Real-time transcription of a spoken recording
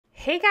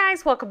Hey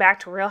guys, welcome back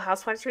to Real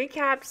Housewives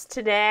Recaps.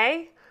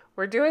 Today,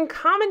 we're doing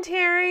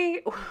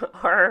commentary,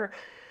 or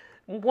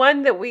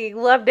one that we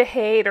love to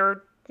hate,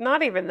 or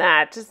not even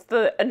that, just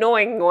the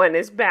annoying one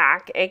is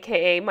back,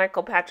 aka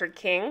Michael Patrick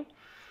King.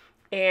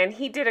 And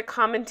he did a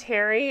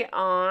commentary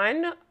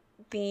on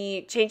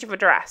the change of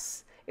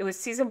address. It was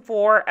season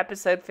 4,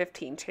 episode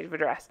 15, change of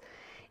address.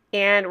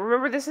 And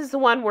remember, this is the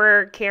one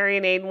where Carrie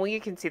and Aiden, well, you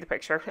can see the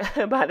picture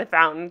by the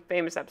fountain,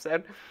 famous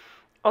episode.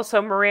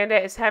 Also,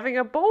 Miranda is having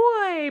a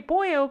boy,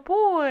 oh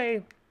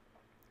boy.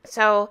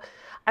 So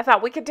I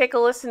thought we could take a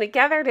listen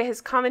together to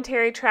his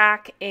commentary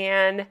track,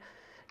 and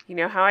you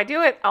know how I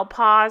do it. I'll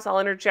pause, I'll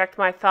interject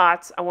my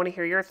thoughts. I want to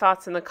hear your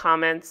thoughts in the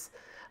comments.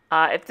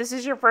 If this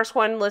is your first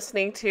one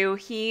listening to,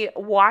 he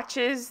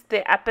watches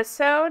the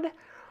episode,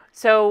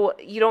 so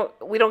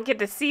we don't get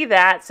to see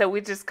that, so we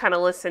just kind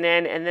of listen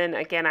in, and then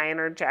again I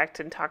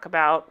interject and talk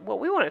about what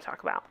we want to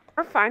talk about.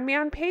 Or find me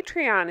on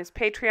Patreon. It's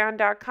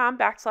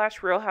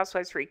patreon.com/Real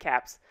Housewives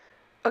Recaps.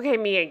 Okay,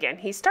 me again.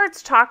 He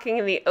starts talking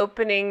in the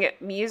opening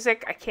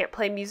music. I can't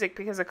play music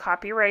because of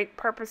copyright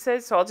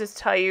purposes, so I'll just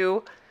tell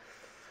you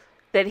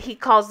that he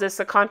calls this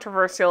a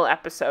controversial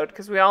episode,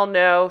 because we all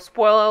know,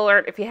 spoiler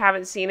alert, if you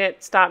haven't seen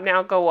it, stop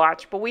now, go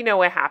watch, but we know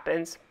what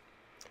happens.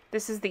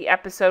 This is the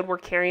episode where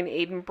Carrie and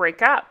Aiden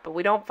break up, but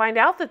we don't find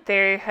out that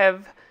they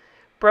have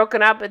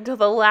broken up until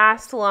the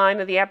last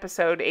line of the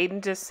episode.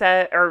 Aiden just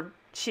said, or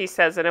she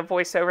says in a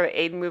voiceover, that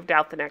Aiden moved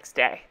out the next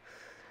day.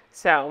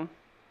 So,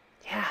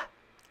 yeah,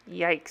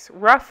 yikes.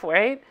 Rough,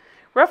 right?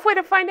 Rough way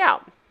to find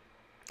out.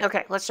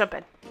 Okay, let's jump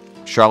in.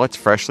 Charlotte's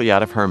freshly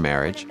out of her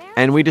marriage,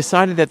 and we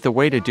decided that the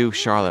way to do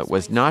Charlotte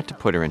was not to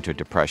put her into a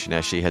depression,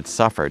 as she had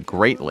suffered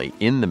greatly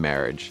in the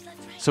marriage.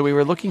 So we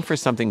were looking for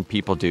something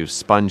people do: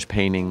 sponge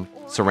painting,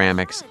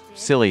 ceramics,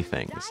 silly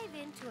things.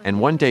 And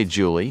one day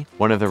Julie,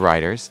 one of the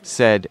writers,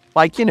 said,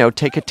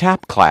 take a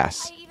tap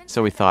class.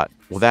 So we thought,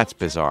 well, that's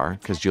bizarre,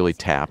 because Julie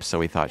taps, so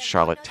we thought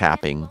Charlotte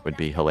tapping would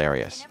be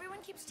hilarious.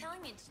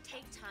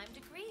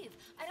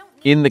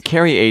 In the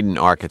Carrie Aiden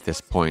arc at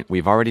this point,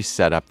 we've already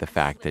set up the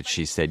fact that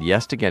she said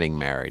yes to getting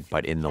married,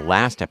 but in the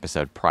last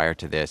episode prior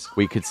to this,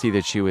 we could see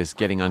that she was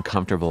getting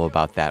uncomfortable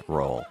about that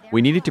role.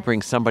 We needed to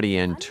bring somebody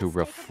in to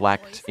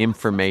reflect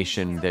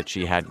information that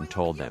she hadn't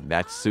told them.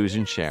 That's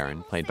Susan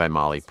Sharon, played by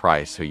Molly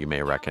Price, who you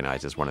may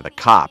recognize as one of the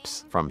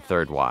cops from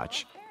Third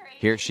Watch.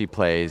 Here she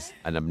plays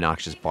an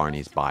obnoxious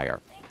Barney's buyer.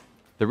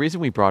 The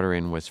reason we brought her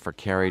in was for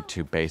Carrie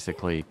to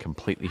basically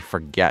completely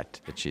forget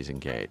that she's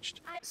engaged.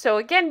 So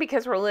again,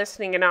 because we're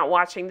listening and not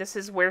watching, this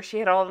is where she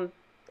had all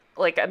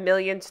like a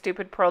million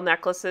stupid pearl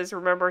necklaces.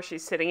 Remember,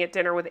 she's sitting at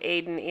dinner with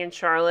Aiden and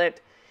Charlotte,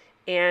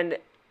 and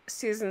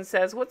Susan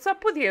says, "What's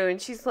up with you?"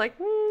 And she's like,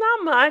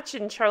 "Not much."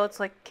 And Charlotte's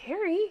like,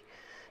 "Carrie,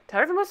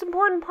 tell her the most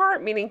important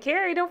part," meaning,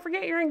 "Carrie, don't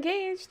forget you're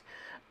engaged."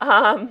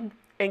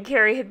 And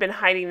Carrie had been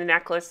hiding the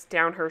necklace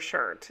down her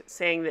shirt,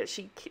 saying that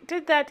she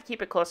did that to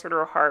keep it closer to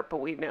her heart, but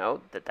we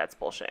know that that's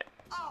bullshit.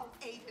 Oh,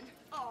 Aiden.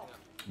 Oh.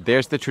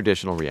 There's the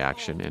traditional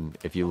reaction, and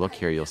if you look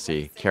here, you'll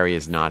see Carrie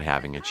is not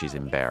having it. She's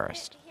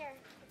embarrassed. Here.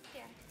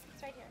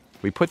 It's right here.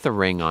 We put the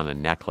ring on a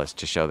necklace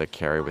to show that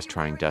Carrie was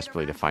trying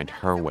desperately to find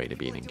her way to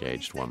be an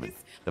engaged woman.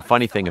 The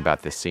funny thing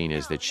about this scene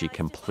is that she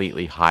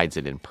completely hides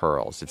it in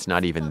pearls. It's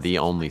not even the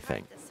only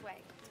thing.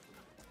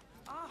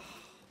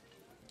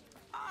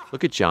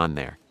 Look at John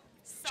there.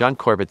 John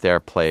Corbett there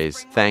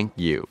plays Thank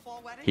You.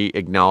 He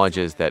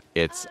acknowledges that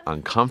it's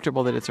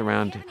uncomfortable that it's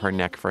around her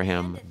neck for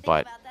him,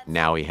 but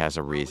now he has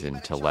a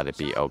reason to let it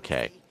be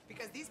okay.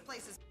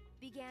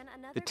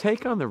 The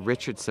take on the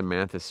Richard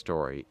Samantha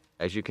story,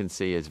 as you can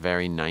see, is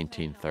very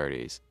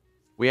 1930s.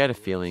 We had a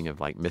feeling of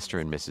like Mr.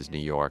 and Mrs. New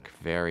York,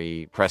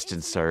 very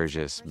Preston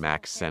Sturges,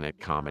 Max Sennett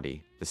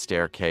comedy. The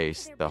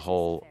staircase, the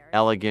whole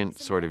elegant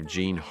sort of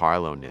Jean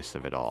Harlow-ness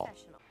of it all.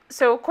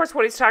 So, of course,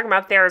 what he's talking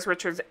about there is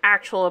Richard's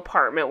actual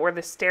apartment, where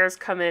the stairs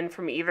come in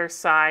from either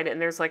side,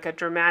 and there's like a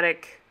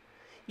dramatic,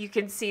 you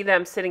can see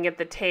them sitting at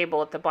the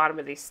table at the bottom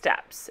of these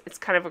steps. It's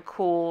kind of a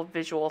cool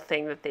visual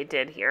thing that they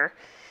did here.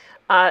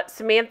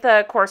 Samantha,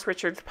 of course,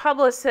 Richard's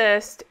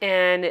publicist,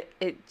 and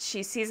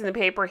she sees in the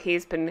paper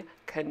he's been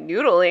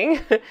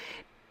canoodling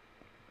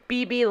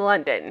BB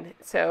London.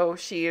 So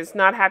she is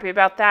not happy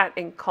about that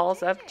and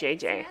calls up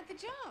JJ.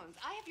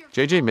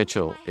 JJ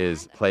Mitchell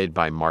is played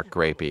by Mark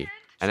Grapey,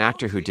 an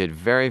actor who did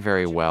very,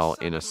 very well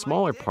in a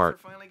smaller part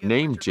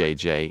named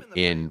JJ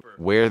in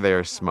Where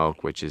There's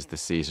Smoke, which is the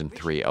season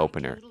 3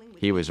 opener.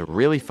 He was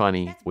really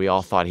funny. We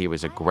all thought he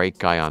was a great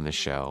guy on the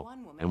show.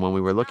 And when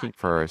we were looking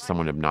for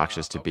someone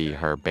obnoxious to be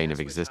her bane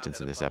of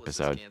existence in this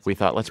episode, we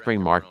thought, let's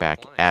bring Mark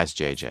back as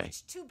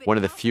JJ, one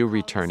of the few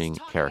returning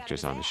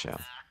characters on the show.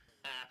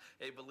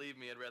 Hey, believe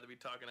me, I'd rather be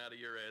talking out of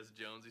your ass,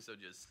 Jonesy, so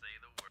just say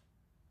the word.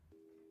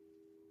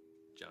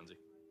 Jonesy.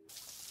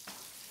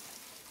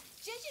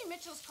 JJ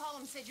Mitchell's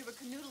column said you were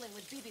canoodling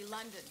with BB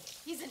London.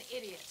 He's an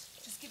idiot.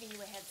 Just giving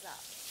you a heads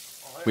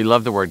up. We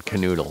love the word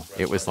canoodle.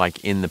 It was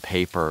like in the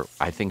paper,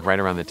 I think right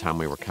around the time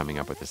we were coming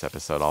up with this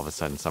episode, all of a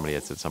sudden somebody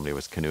had said somebody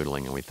was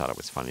canoodling, and we thought it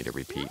was funny to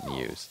repeat and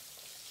use.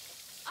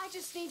 I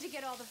just need to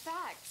get all the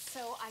facts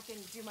so I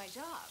can do my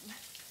job.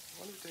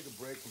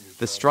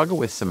 The struggle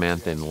with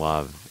Samantha in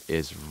love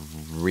is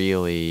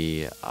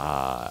really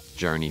a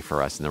journey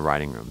for us in the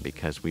writing room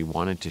because we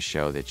wanted to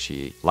show that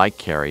she, like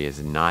Carrie, is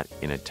not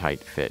in a tight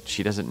fit.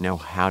 She doesn't know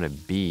how to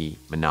be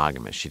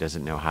monogamous. She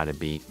doesn't know how to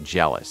be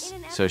jealous.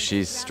 So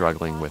she's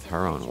struggling with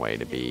her own way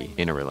to be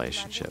in a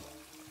relationship.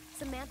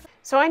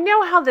 So I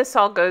know how this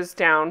all goes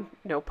down,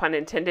 no pun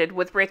intended,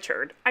 with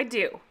Richard. I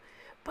do.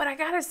 But I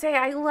gotta say,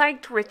 I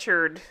liked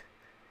Richard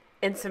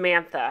and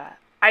Samantha.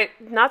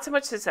 Not so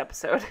much this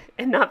episode,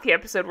 and not the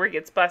episode where he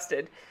gets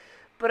busted,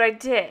 but I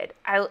did.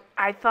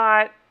 I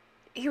thought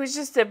he was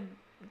just a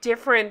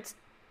different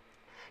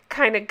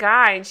kind of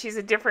guy, and she's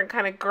a different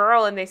kind of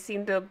girl, and they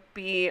seem to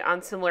be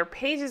on similar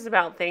pages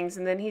about things,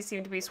 and then he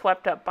seemed to be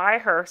swept up by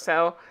her,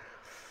 so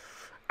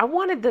I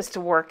wanted this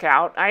to work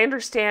out. I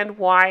understand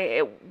why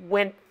it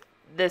went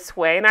this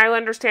way, and I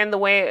understand the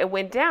way it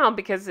went down,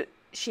 because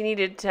she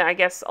needed to, I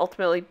guess,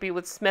 ultimately be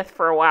with Smith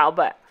for a while,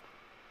 but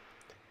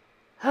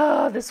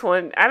oh, this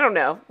one, I don't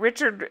know.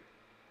 Richard,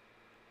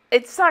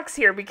 it sucks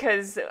here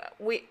because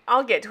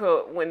I'll get to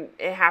it when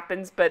it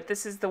happens, but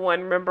this is the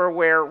one, remember,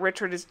 where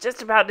Richard is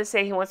just about to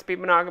say he wants to be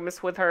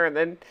monogamous with her, and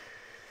then,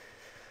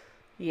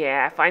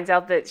 yeah, finds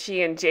out that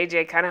she and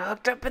JJ kind of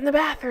hooked up in the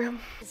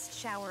bathroom.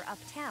 Shower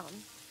uptown.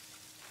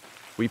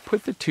 We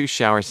put the two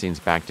shower scenes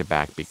back to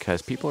back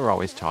because people are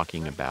always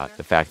talking about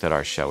the fact that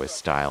our show is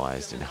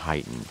stylized and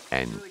heightened.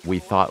 And we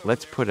thought,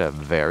 let's put a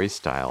very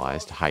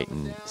stylized,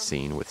 heightened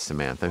scene with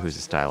Samantha, who's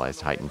a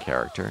stylized, heightened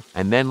character.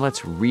 And then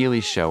let's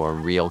really show a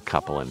real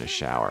couple in a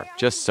shower,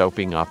 just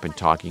soaping up and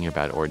talking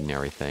about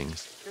ordinary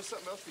things. Here's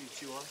something else for you to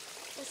chew on.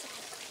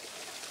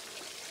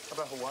 How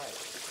about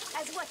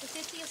Hawaii? As what, the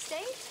 50th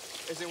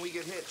state? As in we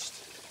get hitched.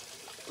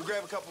 We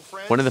grab a couple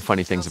friends. One of the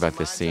funny things about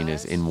this scene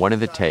is in one of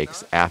the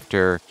takes,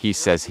 after he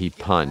says he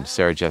punned,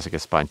 Sarah Jessica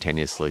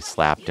spontaneously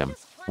slapped him.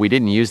 We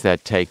didn't use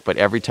that take, but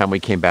every time we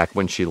came back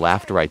when she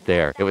laughed right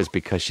there, it was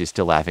because she's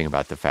still laughing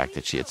about the fact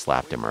that she had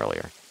slapped him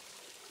earlier.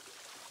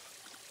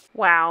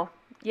 Wow.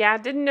 Yeah,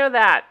 didn't know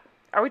that.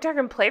 Are we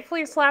talking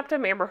playfully slapped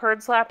him, Amber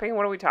Heard slapping?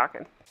 What are we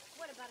talking?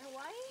 What about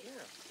Hawaii?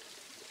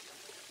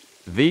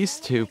 These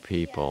two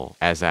people,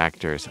 as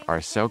actors,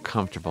 are so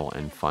comfortable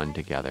and fun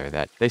together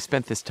that they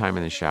spent this time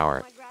in the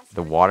shower.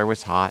 The water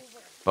was hot,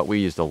 but we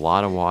used a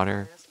lot of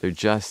water. They're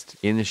just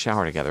in the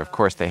shower together. Of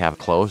course, they have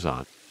clothes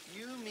on.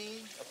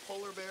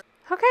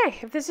 Okay,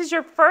 if this is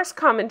your first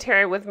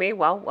commentary with me,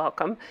 well,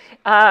 welcome.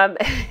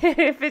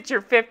 If it's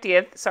your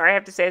 50th, sorry I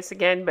have to say this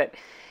again, but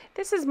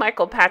this is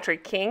Michael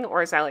Patrick King,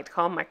 or as I like to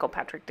call him, Michael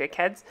Patrick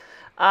Dickheads.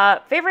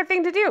 Favorite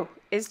thing to do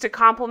is to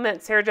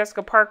compliment Sarah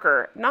Jessica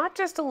Parker, not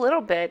just a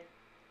little bit.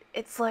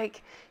 It's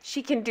like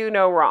she can do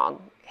no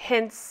wrong.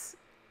 Hence,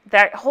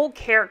 that whole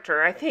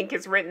character, I think,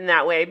 is written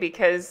that way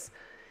because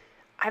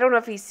I don't know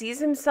if he sees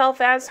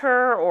himself as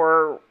her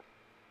or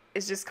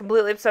is just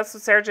completely obsessed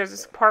with Sarah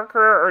Jessica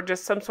Parker or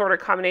just some sort of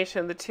combination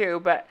of the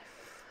two. But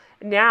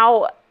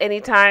now,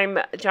 anytime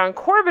John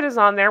Corbett is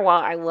on there, well,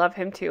 I love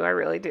him too. I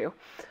really do.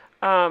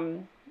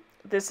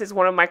 This is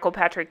one of Michael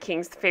Patrick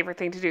King's favorite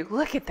thing to do.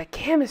 Look at the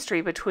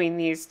chemistry between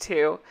these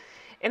two.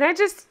 And I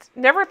just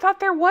never thought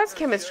there was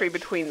chemistry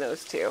between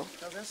those two.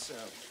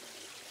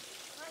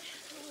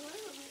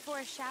 For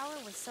a shower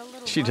with so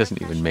little She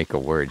doesn't even make a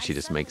word. She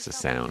just makes a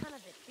sound.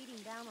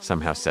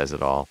 Somehow says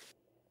it all.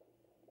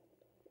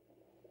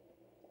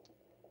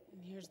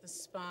 Here's the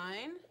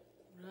spine.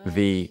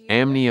 The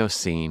amnio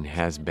scene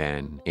has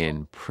been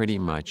in pretty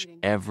much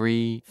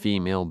every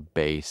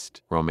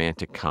female-based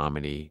romantic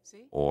comedy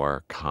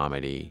or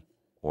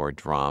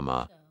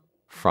drama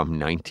from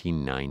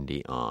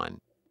 1990 on.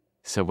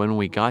 So when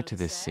we got to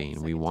this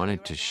scene, we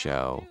wanted to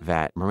show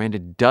that Miranda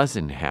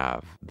doesn't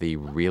have the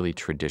really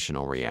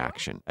traditional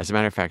reaction. As a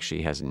matter of fact,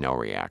 she has no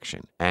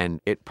reaction. And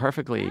it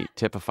perfectly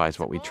typifies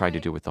what we tried to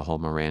do with the whole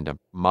Miranda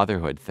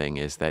motherhood thing,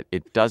 is that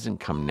it doesn't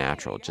come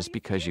natural. Just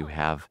because you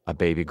have a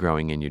baby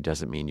growing in you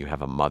doesn't mean you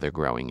have a mother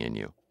growing in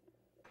you.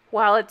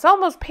 While it's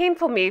almost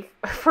painful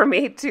for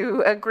me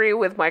to agree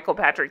with Michael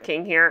Patrick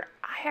King here,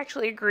 I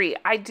actually agree.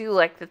 I do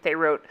like that they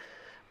wrote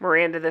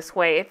Miranda this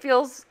way. It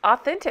feels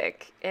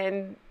authentic,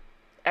 and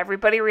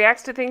everybody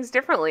reacts to things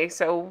differently.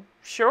 So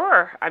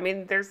sure, I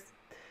mean,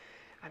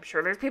 I'm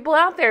sure there's people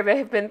out there that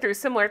have been through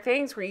similar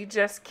things where you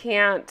just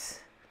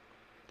can't,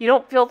 you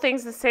don't feel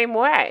things the same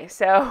way.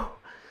 So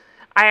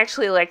I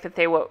actually like that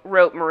they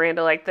wrote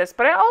Miranda like this,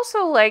 but I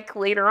also like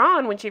later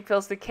on when she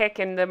feels the kick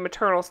and the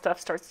maternal stuff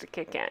starts to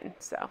kick in.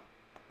 So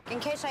in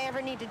case I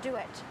ever need to do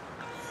it.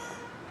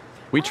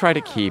 We try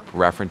to keep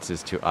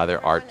references to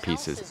other art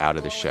pieces out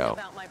of the show.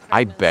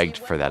 I begged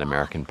for that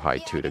American Pie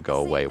 2 to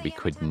go away. We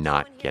could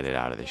not get it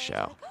out of the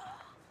show.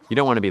 You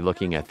don't want to be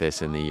looking at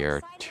this in the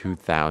year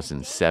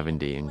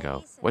 2070 and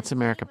go, what's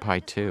American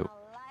Pie 2?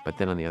 But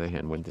then on the other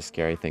hand, wouldn't the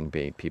scary thing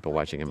be people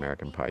watching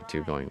American Pie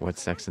 2 going,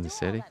 what's Sex and the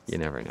City? You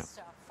never know.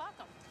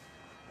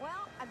 Well,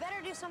 I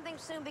better do something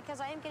soon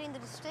because I am getting the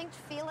distinct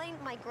feeling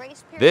my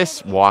grace period.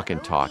 This walk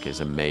and talk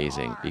is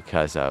amazing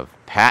because of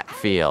Pat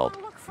Field.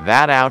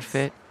 That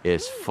outfit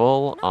is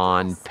full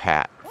on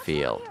Pat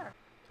Field.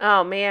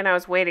 Oh man, I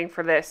was waiting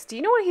for this. Do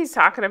you know what he's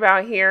talking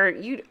about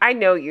here? I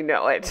know you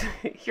know it.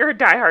 You're a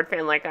diehard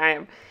fan like I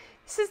am.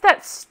 This is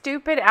that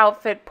stupid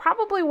outfit,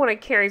 probably one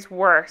of Carrie's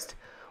worst,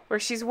 where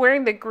she's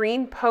wearing the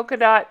green polka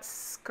dot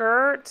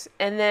skirt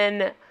and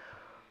then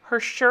her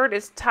shirt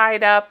is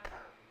tied up,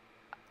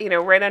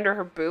 right under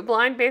her boob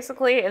line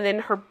basically, and then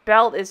her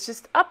belt is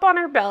just up on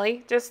her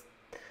belly, just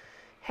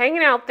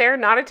hanging out there,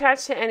 not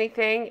attached to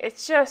anything.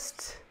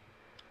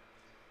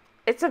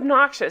 It's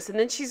obnoxious. And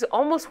then she's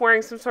almost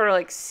wearing some sort of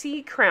like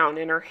sea crown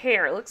in her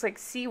hair. It looks like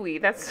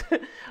seaweed. I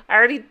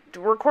already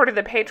recorded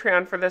the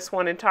Patreon for this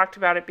one and talked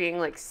about it being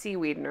like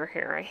seaweed in her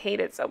hair. I hate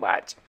it so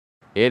much.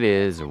 It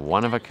is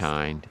one of a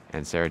kind,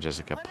 and Sarah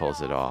Jessica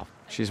pulls it off.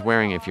 She's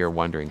wearing, if you're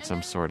wondering,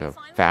 some sort of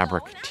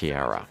fabric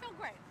tiara. Oh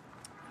my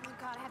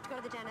God, I have to go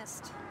to the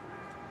dentist.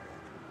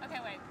 Okay,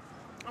 wait.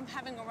 I'm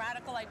having a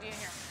radical idea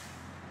here.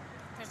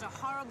 There's a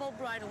horrible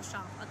bridal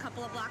shop a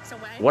couple of blocks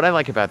away. What I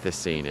like about this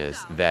scene is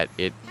that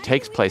it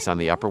takes place on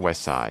the Upper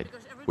West Side,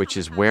 which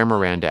is where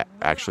Miranda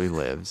actually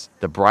lives.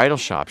 The bridal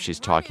shop she's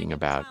talking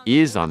about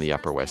is on the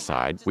Upper West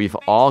Side. We've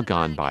all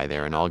gone by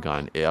there and all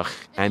gone, ugh.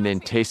 And then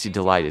Tasty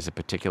Delight is a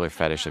particular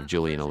fetish of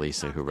Julie and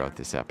Elisa, who wrote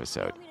this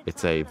episode.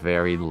 It's a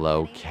very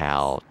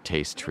low-cal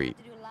taste treat,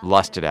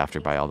 lusted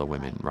after by all the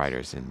women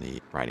writers in the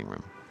writing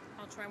room.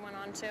 I'll try one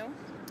on too.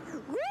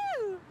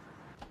 Woo!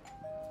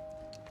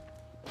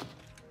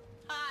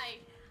 Hi.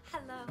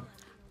 Hello.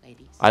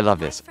 I love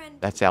this.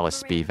 That's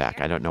Alice Spivak.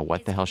 I don't know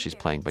what the hell she's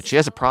playing, but she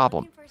has a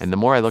problem. And the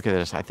more I look at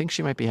this, I think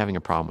she might be having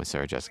a problem with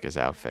Sarah Jessica's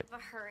outfit.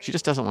 She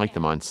just doesn't like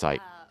them on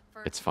sight.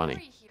 It's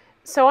funny.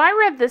 So I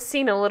read this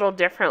scene a little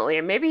differently,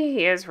 and maybe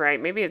he is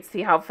right. Maybe it's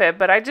the outfit,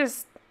 but I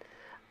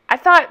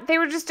thought they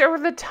were just over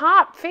the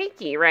top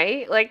fakey,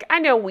 right? Like, I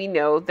know we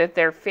know that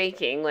they're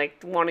faking,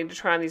 like wanting to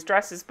try on these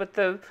dresses, but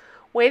the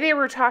way they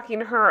were talking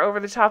to her over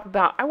the top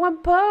about, I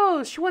want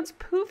bows, she wants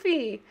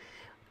poofy.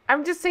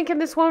 I'm just thinking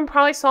this woman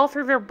probably saw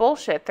through their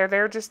bullshit. They're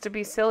there just to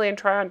be silly and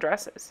try on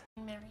dresses.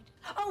 Married.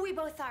 Oh, we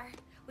both are.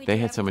 They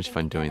had so much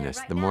fun doing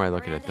this. The more I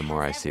look at it, the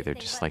more I see they're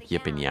just like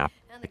Yip and Yap,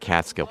 the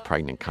Catskill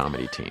pregnant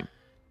comedy team.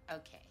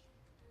 Okay.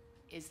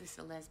 Is this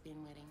a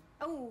lesbian wedding?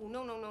 Oh,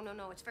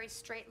 no. It's very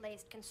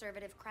straight-laced,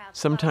 conservative crowd.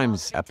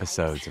 Sometimes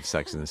episodes of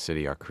Sex and the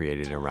City are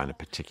created around a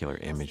particular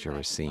image or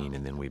a scene,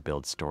 and then we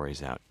build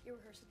stories out.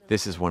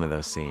 This is one of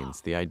those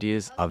scenes. The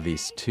ideas of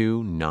these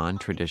two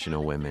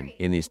non-traditional women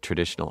in these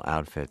traditional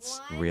outfits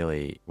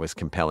really was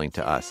compelling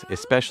to us,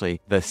 especially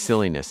the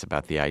silliness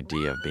about the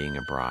idea of being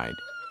a bride.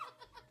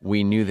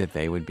 We knew that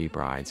they would be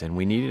brides, and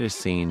we needed a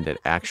scene that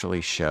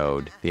actually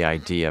showed the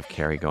idea of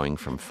Carrie going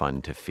from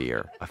fun to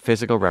fear, a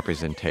physical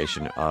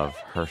representation of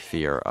her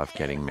fear of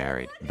getting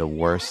married, the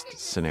worst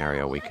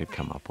scenario we could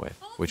come up with,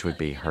 which would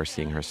be her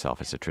seeing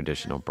herself as a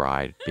traditional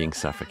bride being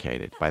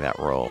suffocated by that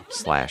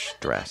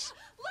role/dress.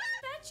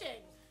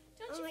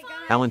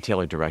 Alan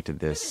Taylor directed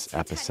this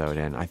episode,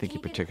 and I think he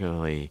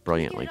particularly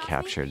brilliantly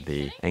captured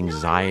the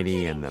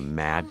anxiety and the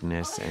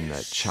madness and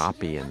the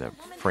choppy and the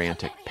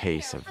frantic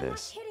pace of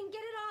this.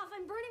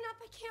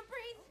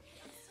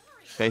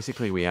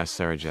 Basically, we asked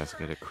Sarah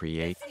Jessica to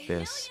create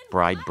this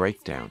bride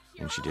breakdown,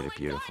 and she did it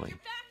beautifully.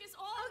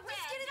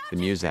 The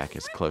Muzak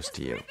is Close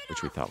to You,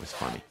 which we thought was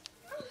funny.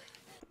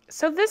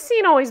 So this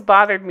scene always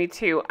bothered me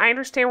too. I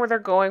understand where they're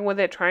going with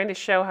it, trying to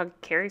show how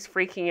Carrie's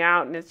freaking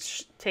out and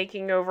it's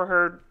taking over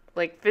her,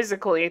 like,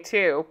 physically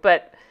too.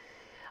 But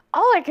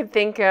all I could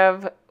think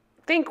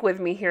with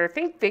me here,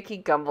 think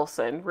Vicki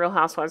Gunvalson, Real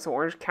Housewives of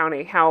Orange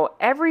County, how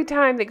every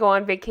time they go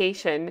on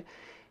vacation,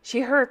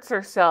 she hurts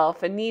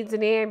herself and needs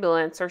an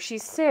ambulance, or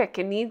she's sick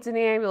and needs an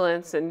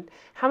ambulance, and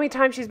how many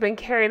times she's been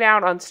carried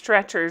out on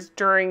stretchers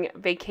during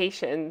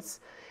vacations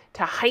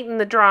to heighten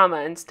the drama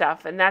and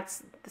stuff. And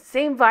that's the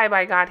same vibe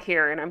I got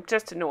here, and I'm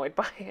just annoyed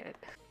by it.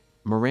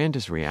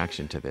 Miranda's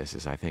reaction to this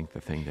is, I think,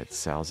 the thing that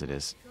sells it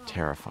as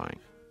terrifying.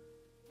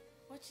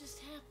 What just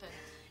happened?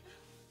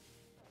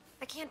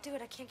 I can't do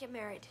it. I can't get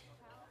married.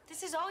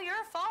 This is all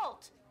your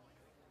fault.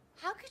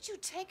 How could you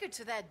take her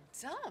to that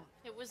dump?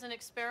 It was an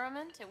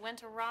experiment. It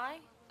went awry.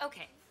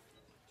 Okay.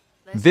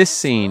 This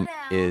scene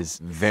is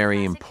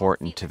very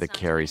important to the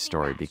Carrie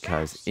story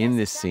because in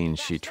this scene,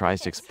 she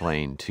tries to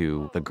explain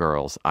to the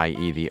girls,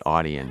 i.e. the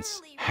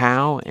audience,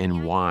 how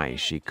and why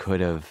she could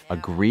have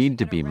agreed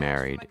to be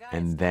married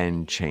and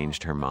then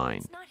changed her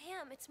mind. It's not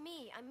him. It's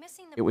me. I'm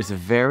missing the It was a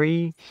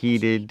very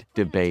heated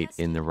debate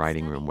in the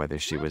writing room, whether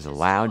she was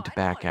allowed to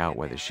back out,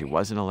 whether she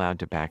wasn't allowed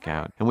to back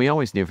out. And we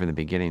always knew from the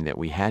beginning that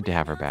we had to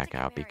have her back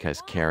out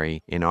because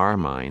Carrie, in our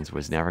minds,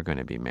 was never going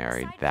to be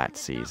married that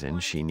season.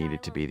 She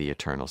needed to be the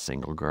eternal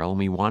single girl, and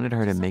we wanted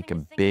her to make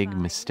a big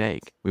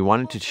mistake. We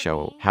wanted to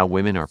show how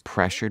women are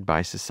pressured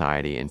by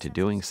society into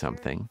doing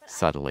something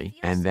subtly,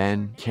 and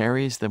then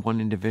Carrie is the one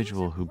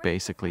individual who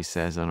basically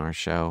says on our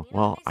show,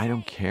 well, I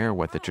don't care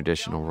what the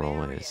traditional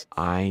role is.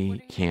 I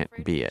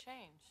can't be it.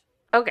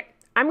 Okay,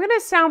 I'm going to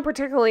sound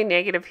particularly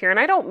negative here, and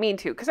I don't mean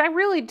to, because I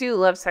really do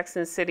love Sex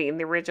and the City in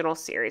the original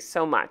series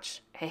so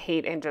much. I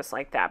hate And Just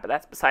Like That, but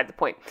that's beside the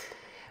point.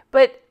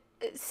 But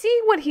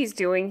see what he's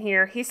doing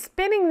here? He's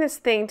spinning this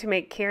thing to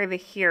make Carrie the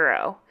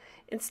hero,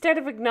 instead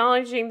of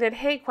acknowledging that,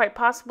 hey, quite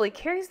possibly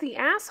Carrie's the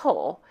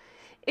asshole.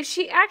 If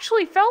she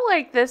actually felt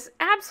like this,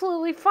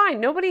 absolutely fine.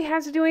 Nobody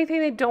has to do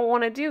anything they don't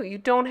want to do. You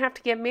don't have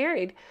to get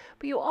married,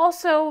 but you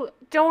also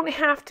don't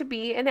have to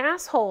be an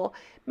asshole.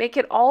 Make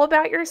it all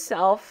about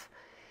yourself.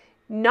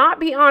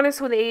 Not be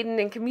honest with Aiden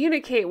and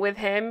communicate with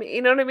him.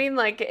 You know what I mean?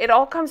 Like, it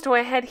all comes to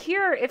a head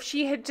here. If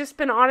she had just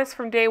been honest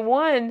from day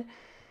one,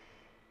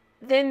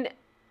 then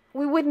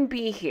we wouldn't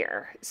be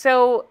here.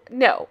 So,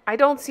 no, I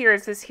don't see her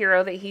as this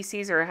hero that he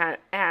sees her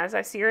as.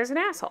 I see her as an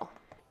asshole.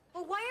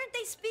 Well, why aren't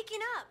they speaking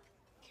up?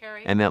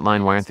 Carrie, And that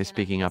line, why aren't they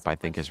speaking up, I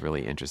think is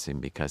really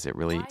interesting because it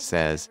really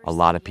says a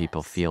lot of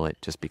people feel it.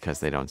 Just because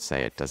they don't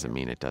say it doesn't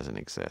mean it doesn't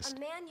exist. A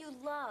man you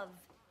love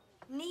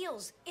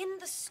kneels in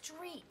the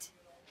street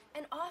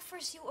and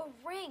offers you a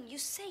ring. You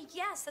say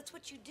yes, that's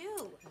what you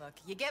do. Look,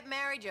 you get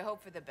married, you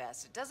hope for the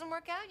best. It doesn't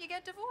work out, you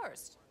get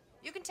divorced.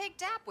 You can take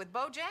dap with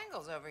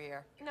Bojangles over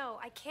here. No,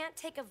 I can't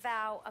take a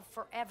vow of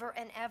forever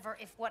and ever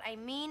if what I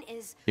mean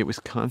is... It was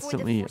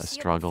constantly a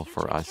struggle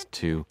for us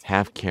to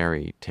have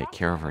Carrie take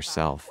care of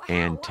herself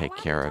and take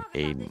care of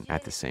Aiden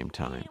at the same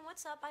time.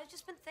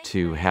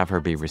 To have her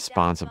be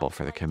responsible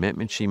for the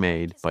commitment she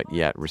made, but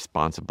yet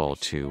responsible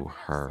to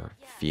her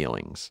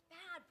feelings.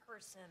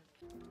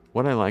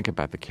 What I like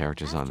about the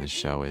characters on this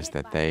show is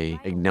that they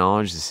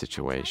acknowledge the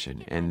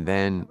situation and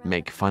then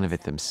make fun of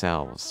it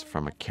themselves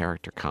from a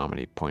character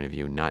comedy point of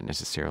view, not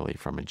necessarily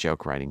from a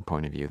joke writing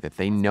point of view, that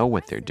they know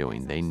what they're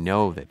doing. They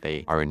know that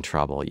they are in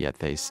trouble, yet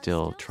they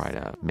still try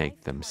to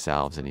make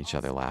themselves and each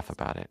other laugh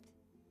about it.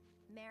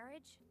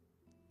 Marriage,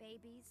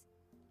 babies,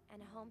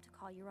 and a home to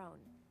call your own.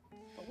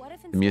 But what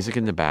if The music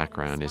in the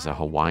background is a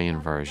Hawaiian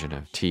version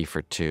of Tea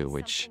for Two,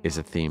 which is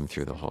a theme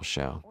through the whole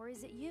show. Or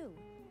is it you?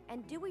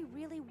 And do we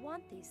really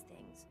want these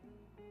things?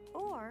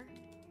 Or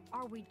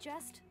are we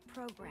just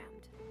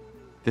programmed?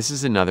 This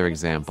is another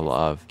example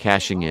of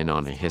cashing in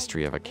on a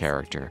history of a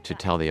character to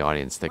tell the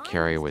audience that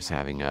Carrie was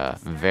having a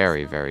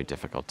very, very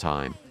difficult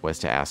time, was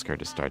to ask her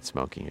to start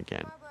smoking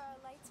again.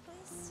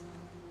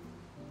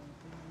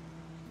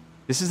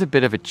 This is a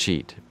bit of a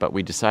cheat, but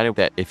we decided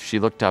that if she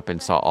looked up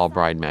and saw all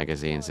bride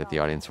magazines that the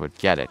audience would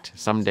get it.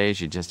 Some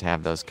days you just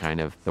have those kind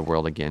of the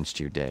world against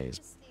you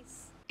days.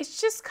 It's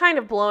just kind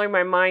of blowing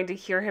my mind to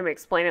hear him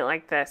explain it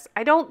like this.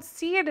 I don't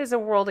see it as a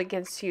world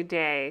against you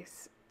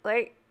days.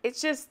 Like,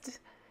 it's just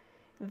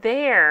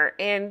there,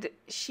 and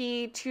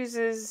she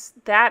chooses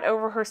that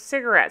over her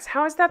cigarettes.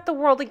 How is that the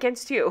world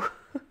against you?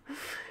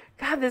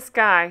 God, this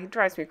guy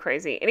drives me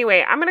crazy.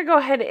 Anyway, I'm going to go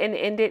ahead and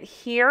end it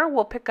here.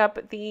 We'll pick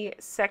up the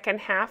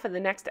second half of the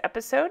next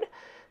episode.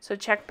 So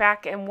check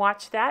back and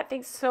watch that.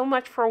 Thanks so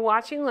much for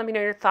watching. Let me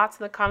know your thoughts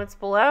in the comments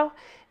below.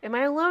 Am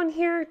I alone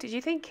here? Did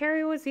you think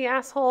Carrie was the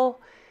asshole?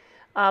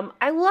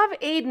 I love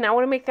Aiden. I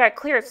want to make that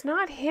clear. It's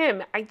not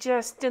him. I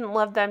just didn't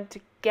love them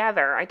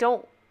together.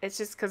 It's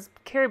just because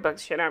Carrie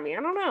bugs shit on me. I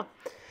don't know.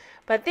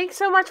 But thanks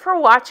so much for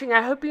watching.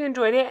 I hope you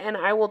enjoyed it, and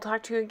I will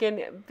talk to you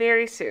again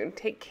very soon.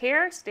 Take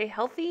care. Stay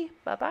healthy.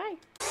 Bye-bye.